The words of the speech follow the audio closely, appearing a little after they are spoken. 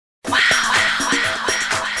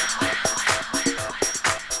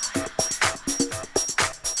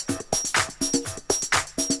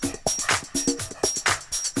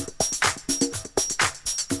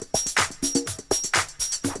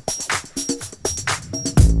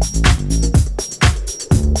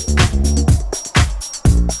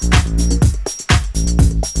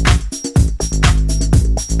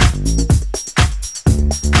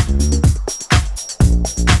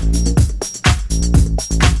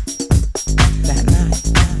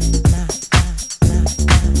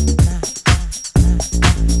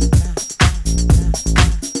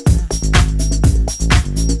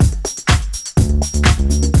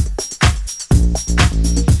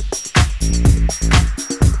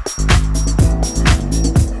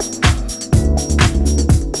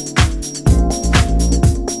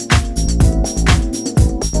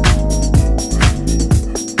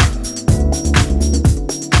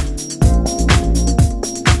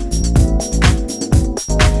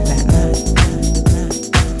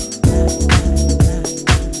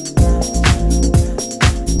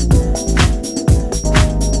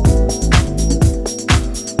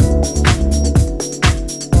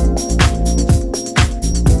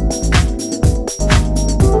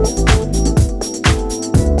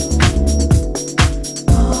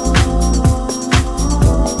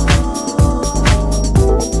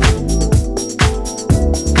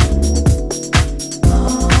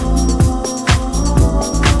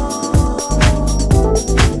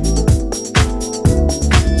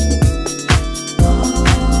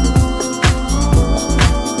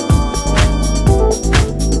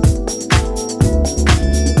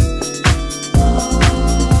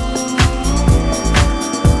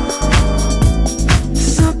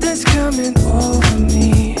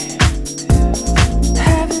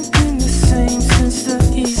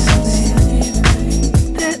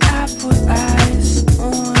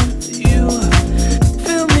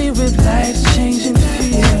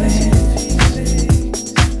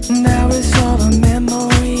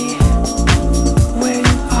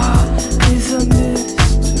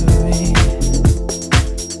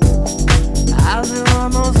I'll do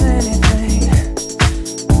almost anything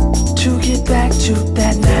to get back to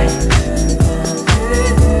that night.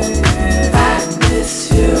 I miss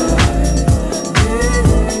you.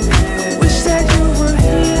 Wish that you were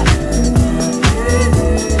here.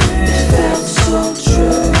 It felt so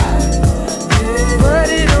true, but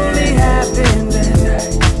it only happened that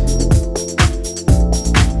night.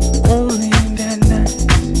 Only that night.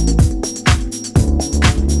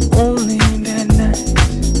 Only that night.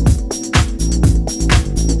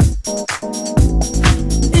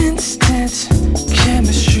 Instant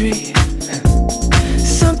chemistry,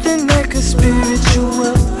 something like a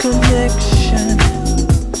spiritual connection.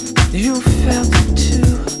 You felt it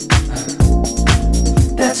too.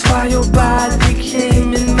 That's why your body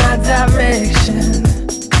came in my direction.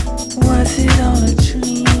 Was it all a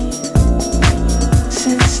dream?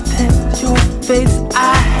 Since then, your face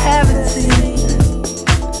I haven't seen.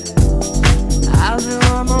 I'll do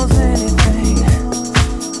almost anything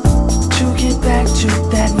to get back to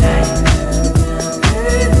that night.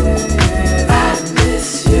 I miss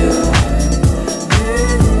you.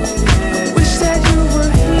 Wish that you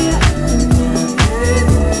were here.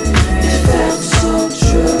 It felt so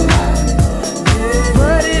true,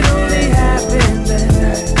 but it only happened that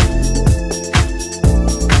night.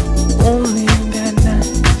 Only that night.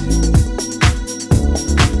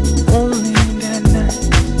 Only that night.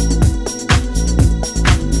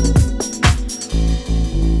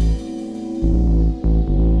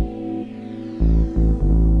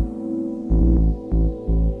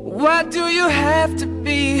 Why do you have to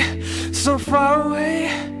be so far away?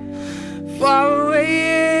 Far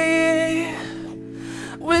away.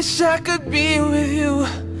 Wish I could be with you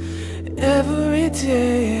every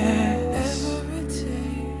day.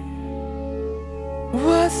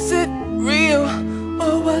 Was it real,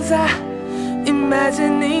 or was I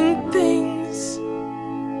imagining things?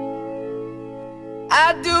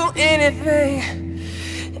 I'd do anything,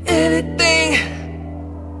 anything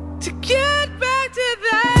to get